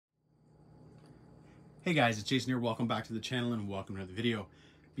Hey guys, it's Jason here. Welcome back to the channel and welcome to the video.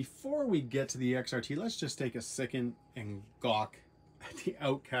 Before we get to the XRT, let's just take a second and gawk at the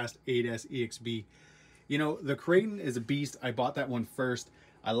Outcast 8S EXB. You know, the Kraton is a beast. I bought that one first.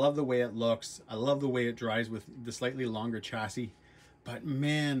 I love the way it looks. I love the way it drives with the slightly longer chassis. But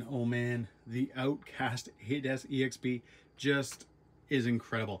man, oh man, the Outcast 8S EXB just is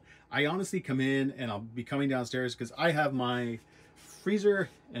incredible. I honestly come in and I'll be coming downstairs because I have my freezer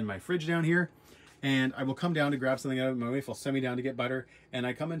and my fridge down here. And I will come down to grab something out. My wife will send me down to get butter. And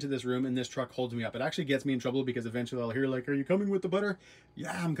I come into this room and this truck holds me up. It actually gets me in trouble because eventually I'll hear like, "Are you coming with the butter?"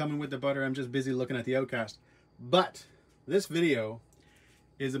 Yeah, I'm coming with the butter. I'm just busy looking at the Outcast. But this video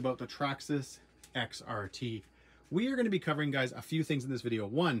is about the Traxxas XRT. We are going to be covering, guys, a few things in this video.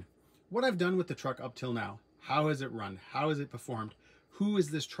 One, what I've done with the truck up till now. How has it run? How has it performed? Who is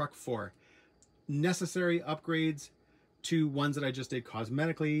this truck for? Necessary upgrades to ones that I just did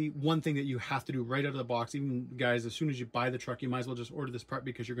cosmetically. One thing that you have to do right out of the box, even guys, as soon as you buy the truck, you might as well just order this part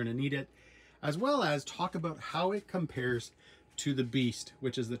because you're going to need it, as well as talk about how it compares to the beast,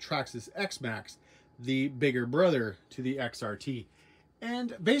 which is the Traxxas X-Maxx, the bigger brother to the XRT.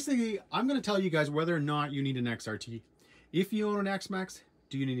 And basically, I'm going to tell you guys whether or not you need an XRT. If you own an X-Maxx,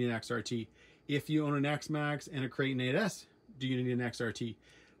 do you need an XRT? If you own an X-Maxx and a Kraton 8S, do you need an XRT?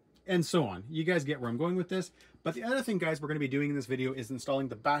 And so on. You guys get where I'm going with this. But the other thing, guys, we're going to be doing in this video is installing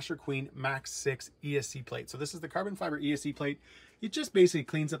the Basherqueen Max 6 ESC plate. So this is the carbon fiber ESC plate. It just basically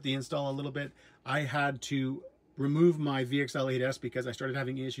cleans up the install a little bit. I had to remove my VXL 8S because I started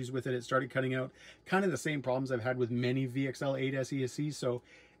having issues with it. It started cutting out, kind of the same problems I've had with many VXL 8S ESCs. So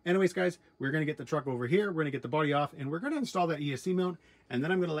anyways, guys, we're going to get the truck over here. We're going to get the body off and we're going to install that ESC mount. And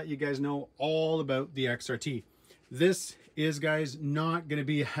then I'm going to let you guys know all about the XRT. This is, guys, not going to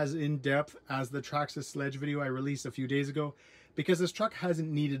be as in-depth as the Traxxas sledge video I released a few days ago because this truck hasn't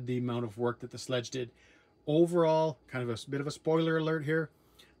needed the amount of work that the sledge did. Overall, kind of a bit of a spoiler alert here,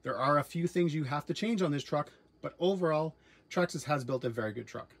 there are a few things you have to change on this truck, but overall, Traxxas has built a very good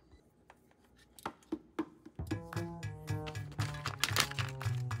truck.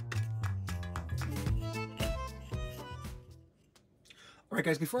 All right,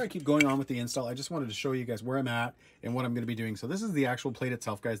 guys, before I keep going on with the install, I just wanted to show you guys where I'm at and what I'm going to be doing. So this is the actual plate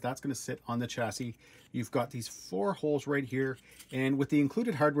itself, guys. That's going to sit on the chassis. You've got these 4 holes right here. And with the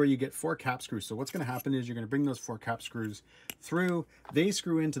included hardware, you get 4 cap screws. So what's going to happen is you're going to bring those 4 cap screws through. They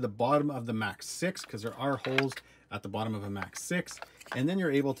screw into the bottom of the Max 6 because there are holes at the bottom of a Max 6. And then you're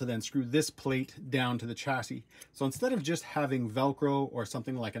able to then screw this plate down to the chassis. So instead of just having Velcro or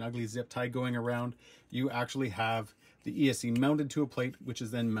something like an ugly zip tie going around, you actually have the ESC mounted to a plate, which is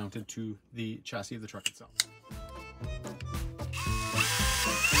then mounted to the chassis of the truck itself.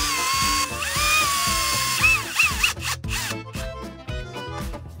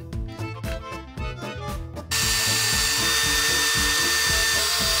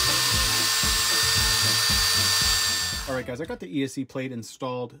 All right, guys, I got the ESC plate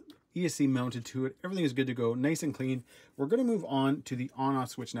installed, ESC mounted to it. Everything is good to go, nice and clean. We're going to move on to the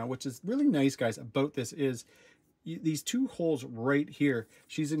on-off switch now, which is really nice, guys, about this is these 2 holes right here.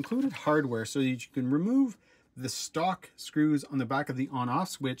 She's included hardware so that you can remove the stock screws on the back of the on-off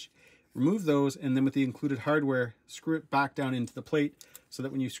switch, remove those, and then with the included hardware, screw it back down into the plate so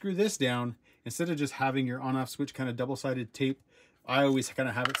that when you screw this down, instead of just having your on-off switch kind of double-sided tape, I always kind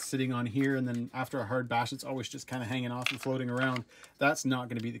of have it sitting on here, and then after a hard bash, it's always just kind of hanging off and floating around. That's not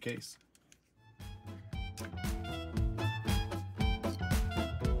going to be the case.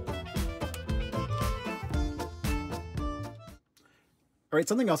 All right,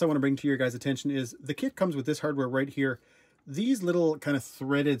 something else I want to bring to your guys' attention is the kit comes with this hardware right here. These little kind of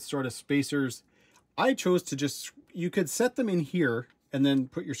threaded sort of spacers, I chose to just, you could set them in here and then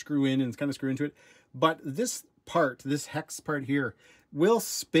put your screw in and kind of screw into it. But this part, this hex part here, will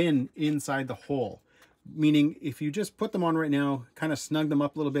spin inside the hole. Meaning if you just put them on right now, kind of snug them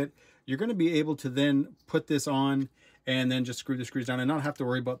up a little bit, you're going to be able to then put this on and then just screw the screws down and not have to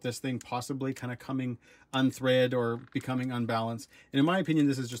worry about this thing possibly kind of coming unthread or becoming unbalanced. And in my opinion,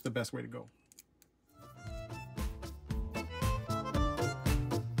 this is just the best way to go.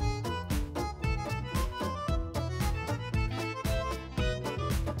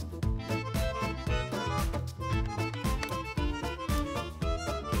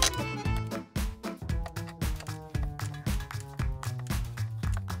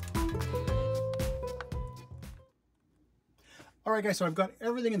 All All right, guys, so I've got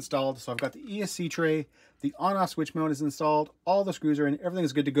everything installed. So I've got the ESC tray, the on-off switch mount is installed, all the screws are in, everything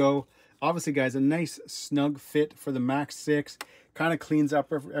is good to go. Obviously, guys, a nice snug fit for the Max 6. Kind of cleans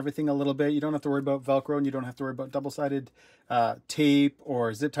up everything a little bit. You don't have to worry about Velcro, and you don't have to worry about double-sided tape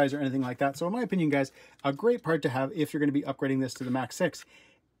or zip ties or anything like that. So in my opinion, guys, a great part to have if you're going to be upgrading this to the Max 6.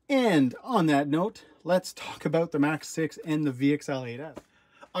 And on that note, let's talk about the Max 6 and the VXL 8S.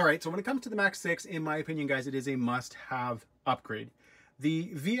 All right, so when it comes to the Max 6, in my opinion, guys, it is a must-have upgrade. The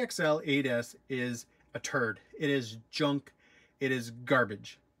VXL 8S is a turd. It is junk. It is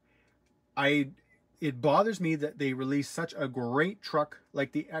garbage. It bothers me that they release such a great truck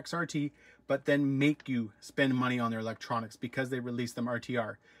like the XRT, but then make you spend money on their electronics because they released them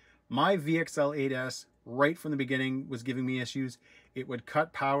RTR. My VXL 8S, right from the beginning, was giving me issues. It would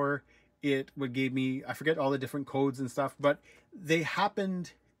cut power. It would give me, I forget all the different codes and stuff, but they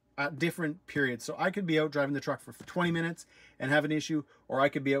happened at different periods. So I could be out driving the truck for 20 minutes and have an issue, or I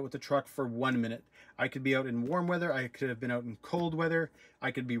could be out with the truck for 1 minute. I could be out in warm weather. I could have been out in cold weather.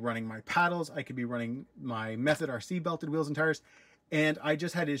 I could be running my paddles. I could be running my Method RC belted wheels and tires. And I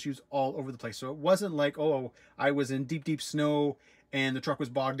just had issues all over the place. So it wasn't like, oh, I was in deep, deep snow and the truck was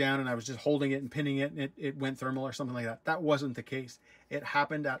bogged down and I was just holding it and pinning it and it went thermal or something like that. That wasn't the case. It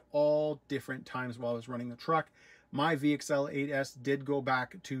happened at all different times while I was running the truck. My VXL 8S did go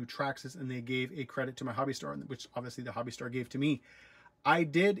back to Traxxas and they gave a credit to my hobby store, which obviously the hobby store gave to me. I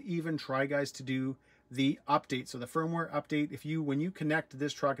did even try, guys, to do the update. So the firmware update, when you connect to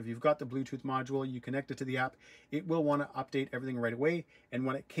this truck, if you've got the Bluetooth module, you connect it to the app, it will want to update everything right away. And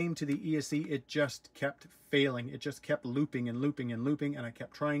when it came to the ESC, it just kept failing. It just kept looping and looping and looping, and I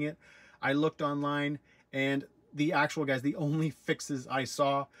kept trying it. I looked online, and the actual, guys, the only fixes I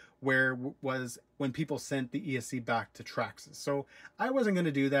saw was when people sent the ESC back to Traxxas. So I wasn't going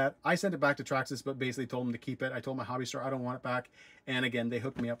to do that. I sent it back to Traxxas, but basically told them to keep it. I told my hobby store I don't want it back. And again, they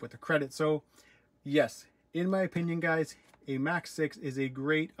hooked me up with the credit. So yes, in my opinion, guys, a Max 6 is a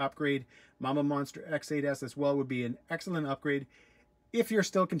great upgrade. Mama Monster X8S as well would be an excellent upgrade if you're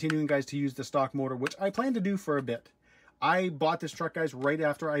still continuing, guys, to use the stock motor, which I plan to do for a bit. I bought this truck, guys, right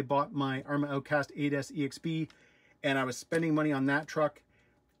after I bought my Arma Outcast 8S EXB, and I was spending money on that truck.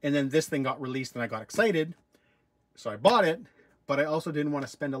 And then this thing got released and I got excited. So I bought it, but I also didn't want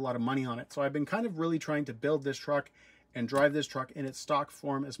to spend a lot of money on it. So I've been kind of really trying to build this truck and drive this truck in its stock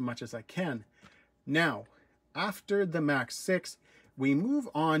form as much as I can. Now, after the Max 6, we move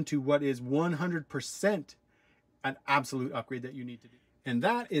on to what is 100% an absolute upgrade that you need to do. And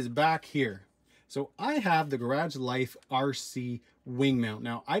that is back here. So I have the Garage Life RC wing mount.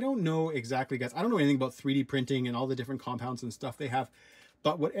 Now, I don't know exactly, guys, I don't know anything about 3D printing and all the different compounds and stuff they have.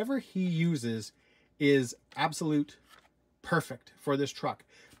 But whatever he uses is absolute perfect for this truck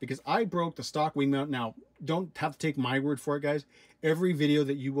because I broke the stock wing mount. Now, don't have to take my word for it, guys. Every video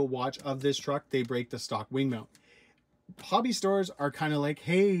that you will watch of this truck, they break the stock wing mount. Hobby stores are kind of like,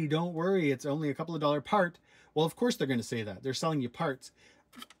 hey, don't worry, it's only a couple of $1 part. Well, of course they're going to say that. They're selling you parts.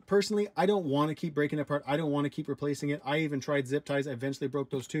 Personally, I don't want to keep breaking it apart. I don't want to keep replacing it. I even tried zip ties. I eventually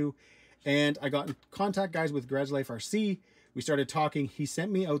broke those too. And I got in contact, guys, with Garage Life RC. We started talking. He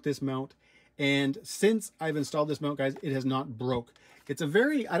sent me out this mount. And since I've installed this mount, guys, it has not broke. It's a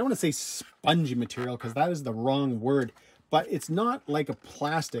very, I don't want to say spongy material because that is the wrong word, but it's not like a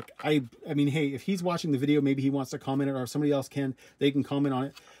plastic. I mean, hey, if he's watching the video, maybe he wants to comment it, or if somebody else can, they can comment on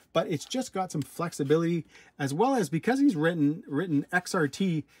it. But it's just got some flexibility, as well as because he's written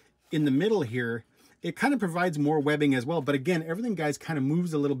XRT in the middle here, it kind of provides more webbing as well. But again, everything, guys, kind of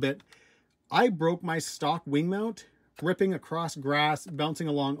moves a little bit. I broke my stock wing mount ripping across grass, bouncing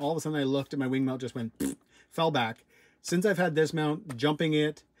along. All of a sudden I looked and my wing mount just went, fell back. Since I've had this mount, jumping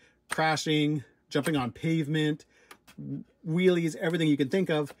it, crashing, jumping on pavement, wheelies, everything you can think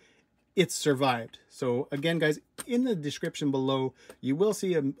of, it's survived. So again, guys, in the description below, you will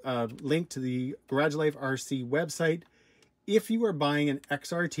see a link to the Garage Life RC website. If you are buying an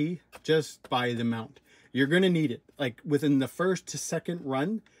XRT, just buy the mount. You're going to need it. Like within the first to second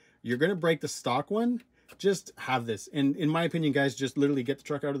run, you're going to break the stock one. Just have this. And in my opinion, guys, just literally get the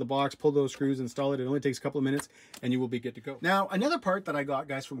truck out of the box, pull those screws, install it. It only takes a couple of minutes and you will be good to go. Now, another part that I got,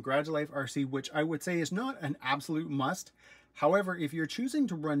 guys, from Garage Life RC, which I would say is not an absolute must. However, if you're choosing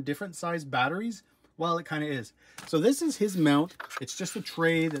to run different size batteries, well, it kind of is. So this is his mount. It's just a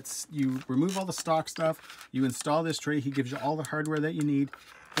tray that's, you remove all the stock stuff, you install this tray. He gives you all the hardware that you need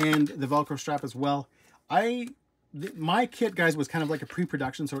and the Velcro strap as well. My kit, guys, was kind of like a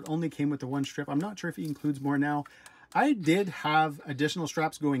pre-production, so it only came with the one strip. I'm not sure if he includes more now. I did have additional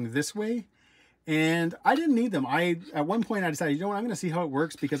straps going this way, and I didn't need them. At one point, I decided, you know what, I'm going to see how it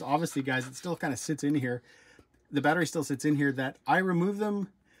works, because obviously, guys, it still kind of sits in here. the battery still sits in here, that I removed them,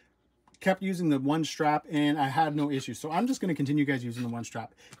 kept using the one strap, and I had no issues. So I'm just going to continue, guys, using the one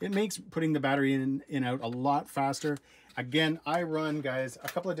strap. It makes putting the battery in and out a lot faster. Again, I run, guys, a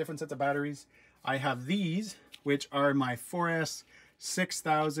couple of different sets of batteries. I have these, which are my 4S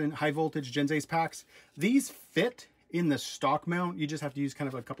 6000 high voltage Gen Ace packs. These fit in the stock mount. You just have to use kind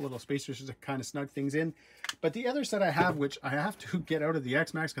of a couple little spacers to kind of snug things in. But the other set I have, which I have to get out of the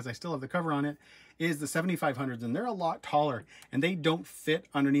X-Maxx because I still have the cover on it, is the 7500s, and they're a lot taller, and they don't fit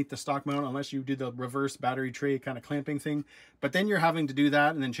underneath the stock mount unless you do the reverse battery tray kind of clamping thing. But then you're having to do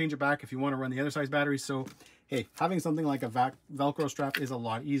that and then change it back if you want to run the other size batteries. So hey, having something like a Velcro strap is a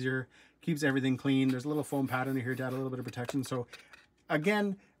lot easier, keeps everything clean. There's a little foam pad under here to add a little bit of protection. So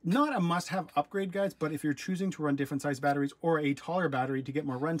again, not a must-have upgrade, guys, but if you're choosing to run different size batteries or a taller battery to get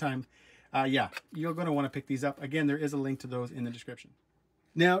more runtime, yeah, you're going to want to pick these up. Again, there is a link to those in the description.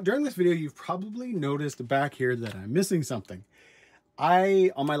 Now, during this video, you've probably noticed back here that I'm missing something.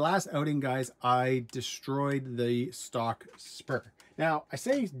 On my last outing, guys, I destroyed the stock spur. Now, I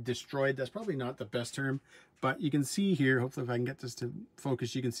say destroyed, that's probably not the best term, but you can see here, hopefully if I can get this to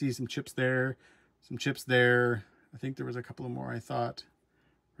focus, you can see some chips there, some chips there. I think there was a couple of more, I thought,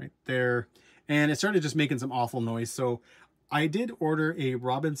 right there. And it started just making some awful noise. So I did order a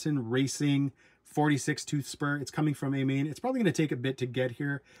Robinson Racing 46 tooth spur. It's coming from Maine. It's probably going to take a bit to get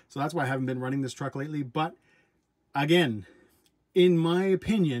here, so that's why I haven't been running this truck lately. But again, in my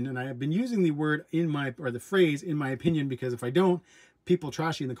opinion, and I have been using the word the phrase in my opinion, because if I don't, people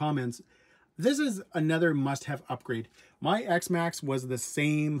trash you in the comments. This is another must-have upgrade. My X-Maxx was the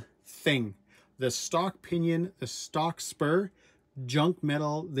same thing. The stock pinion, the stock spur, junk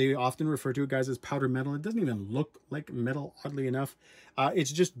metal. They often refer to it, guys, as powder metal. It doesn't even look like metal, oddly enough.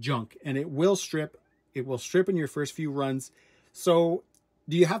 It's just junk, and it will strip. It will strip in your first few runs. So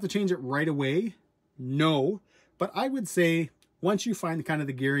do you have to change it right away? No, but I would say once you find kind of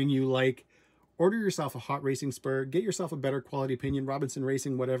the gearing you like, order yourself a hot racing spur, get yourself a better quality pinion, Robinson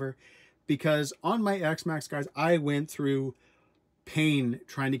Racing, whatever, because on my X-Maxx, guys, I went through pain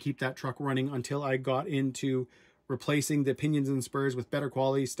trying to keep that truck running until I got into replacing the pinions and spurs with better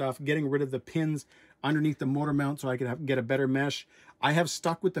quality stuff, getting rid of the pins underneath the motor mount so I could get a better mesh. I have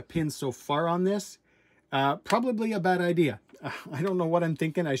stuck with the pins so far on this. Probably a bad idea. I don't know what I'm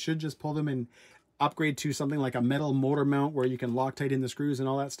thinking. I should just pull them and upgrade to something like a metal motor mount where you can Loctite in the screws and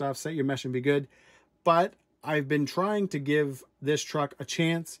all that stuff, set your mesh and be good. But I've been trying to give this truck a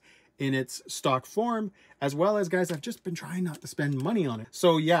chance in its stock form, as well as, guys, I've just been trying not to spend money on it.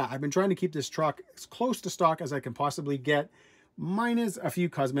 So yeah, I've been trying to keep this truck as close to stock as I can possibly get, minus a few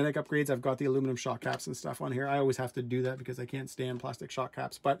cosmetic upgrades. I've got the aluminum shock caps and stuff on here. I always have to do that because I can't stand plastic shock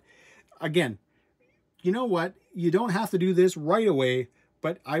caps. But again, you know what? You don't have to do this right away,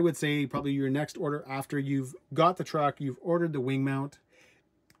 but I would say probably your next order after you've got the truck, you've ordered the wing mount,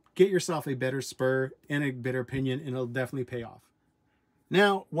 get yourself a better spur and a better pinion, and it'll definitely pay off.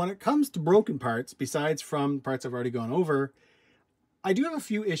 Now, when it comes to broken parts, besides from parts I've already gone over, I do have a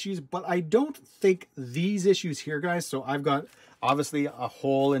few issues, but I don't think these issues here, guys. So I've got obviously a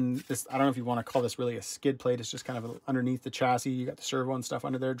hole in this. I don't know if you want to call this really a skid plate. It's just kind of underneath the chassis. You got the servo and stuff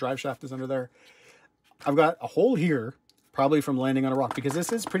under there. Drive shaft is under there. I've got a hole here, probably from landing on a rock, because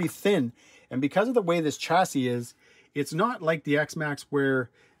this is pretty thin. And because of the way this chassis is, it's not like the X-Maxx where,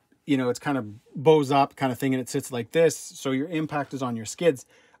 you know, it's kind of bows up kind of thing and it sits like this, so your impact is on your skids.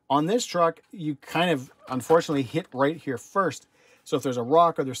 On this truck, you kind of unfortunately hit right here first. So if there's a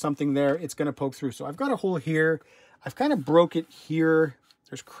rock or there's something there, it's going to poke through. So I've got a hole here. I've kind of broke it here.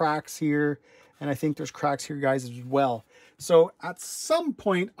 There's cracks here, and I think there's cracks here, guys, as well. So at some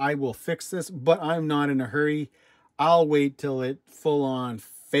point I will fix this, but I'm not in a hurry. I'll wait till it full on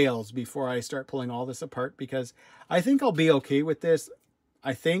fails before I start pulling all this apart, because I think I'll be okay with this.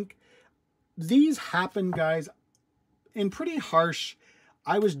 I think these happen, guys, in pretty harsh.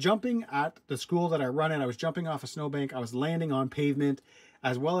 I was jumping at the school that I run in. I was jumping off a snowbank. I was landing on pavement,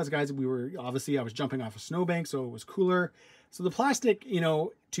 as well as, guys, I was jumping off a snowbank, so it was cooler. So the plastic, you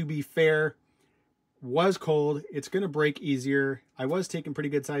know, to be fair, was cold. It's going to break easier. I was taking pretty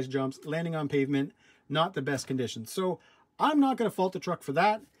good sized jumps, landing on pavement, not the best conditions. So I'm not going to fault the truck for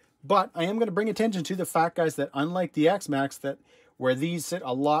that, but I am going to bring attention to the fact, guys, that unlike the X-Maxx, that where these sit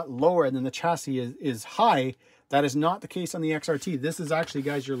a lot lower and then the chassis is high, that is not the case on the XRT. This is actually,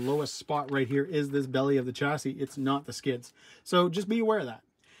 guys, your lowest spot right here is this belly of the chassis. It's not the skids. So just be aware of that.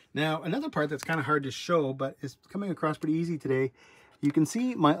 Now, another part that's kind of hard to show, but is coming across pretty easy today. You can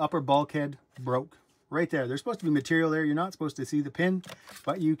see my upper bulkhead broke right there. There's supposed to be material there. You're not supposed to see the pin,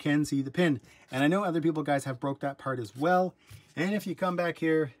 but you can see the pin. And I know other people, guys, have broke that part as well. And if you come back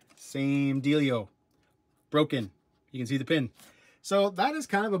here, same dealio. broken. You can see the pin. So that is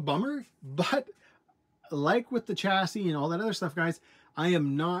kind of a bummer, but like with the chassis and all that other stuff, guys, I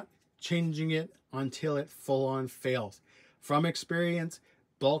am not changing it until it full on fails. From experience,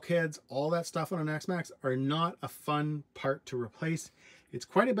 bulkheads, all that stuff on an X-Maxx are not a fun part to replace. It's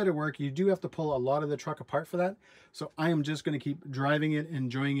quite a bit of work. You do have to pull a lot of the truck apart for that. So I am just going to keep driving it,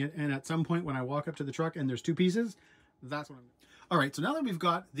 enjoying it. And at some point when I walk up to the truck and there's two pieces, that's what I'm doing. All right, so now that we've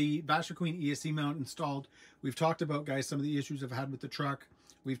got the Basherqueen ESC mount installed, we've talked about, guys, some of the issues I've had with the truck.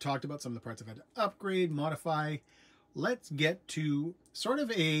 We've talked about some of the parts I've had to upgrade, modify. Let's get to sort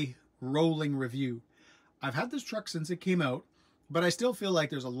of a rolling review. I've had this truck since it came out, but I still feel like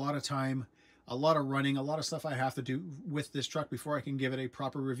there's a lot of time, a lot of running, a lot of stuff I have to do with this truck before I can give it a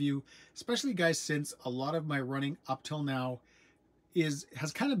proper review, especially, guys, since a lot of my running up till now has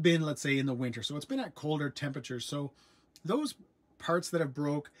kind of been, let's say, in the winter. So it's been at colder temperatures. So those parts that have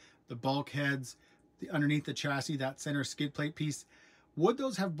broke, the bulkheads, the underneath the chassis, that center skid plate piece, would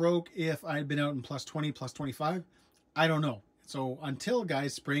those have broke if I had been out in plus 20, plus 25? I don't know. So until,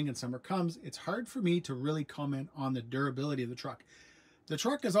 guys, spring and summer comes, it's hard for me to really comment on the durability of the truck. The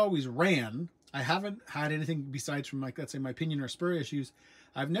truck has always ran. I haven't had anything besides from, like, let's say, my pinion or spur issues.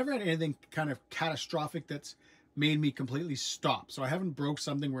 I've never had anything kind of catastrophic that's made me completely stop. So I haven't broke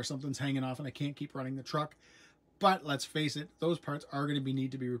something where something's hanging off and I can't keep running the truck. But let's face it, those parts are going to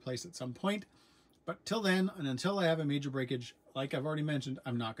need to be replaced at some point. But till then, and until I have a major breakage, like I've already mentioned,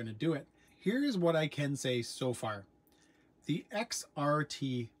 I'm not going to do it. Here is what I can say so far. The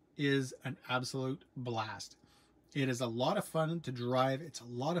XRT is an absolute blast. It is a lot of fun to drive. It's a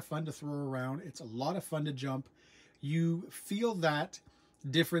lot of fun to throw around. It's a lot of fun to jump. You feel that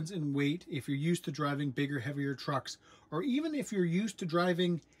difference in weight if you're used to driving bigger, heavier trucks, or even if you're used to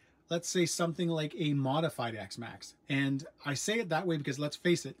driving, let's say, something like a modified X-Maxx. And I say it that way because, let's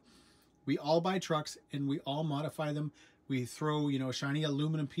face it, we all buy trucks and we all modify them. We throw, you know, shiny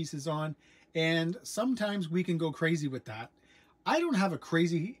aluminum pieces on, and sometimes we can go crazy with that. I don't have a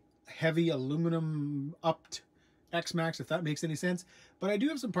crazy heavy aluminum upped X-Maxx, if that makes any sense, but I do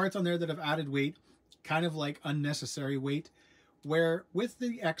have some parts on there that have added weight, kind of like unnecessary weight, where with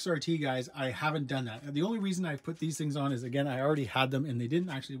the XRT, guys, I haven't done that. And the only reason I've put these things on is, again, I already had them and they didn't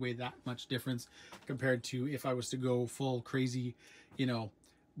actually weigh that much difference compared to if I was to go full crazy, you know,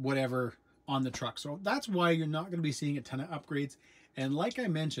 whatever on the truck. So that's why you're not going to be seeing a ton of upgrades. And like I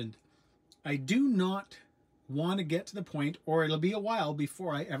mentioned, I do not want to get to the point, or it'll be a while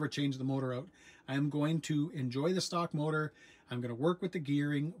before I ever change the motor out. I'm going to enjoy the stock motor. I'm going to work with the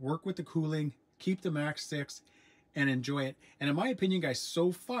gearing, work with the cooling, keep the Max 6, and enjoy it. And in my opinion, guys,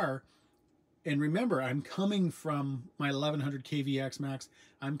 so far, and remember, I'm coming from my 1100 kV X-Maxx.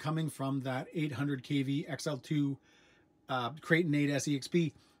 I'm coming from that 800 kV XL2 Kraton 8S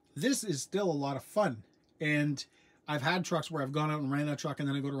EXP. This is still a lot of fun. And I've had trucks where I've gone out and ran that truck and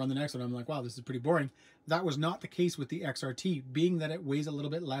then I go to run the next one. I'm like, wow, this is pretty boring. That was not the case with the XRT. Being that it weighs a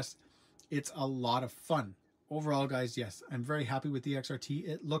little bit less, it's a lot of fun. Overall, guys, yes, I'm very happy with the XRT.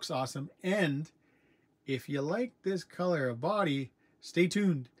 It looks awesome. And if you like this color of body, stay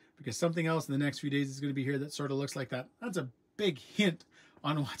tuned, because something else in the next few days is going to be here that sort of looks like that. That's a big hint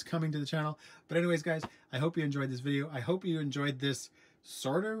on what's coming to the channel. But anyways, guys, I hope you enjoyed this video. I hope you enjoyed this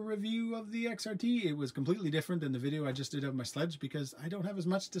sort of review of the XRT. It was completely different than the video I just did of my sledge because I don't have as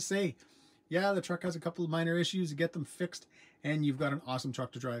much to say. Yeah, the truck has a couple of minor issues. You get them fixed and you've got an awesome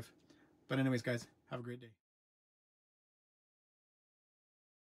truck to drive. But anyways, guys, have a great day.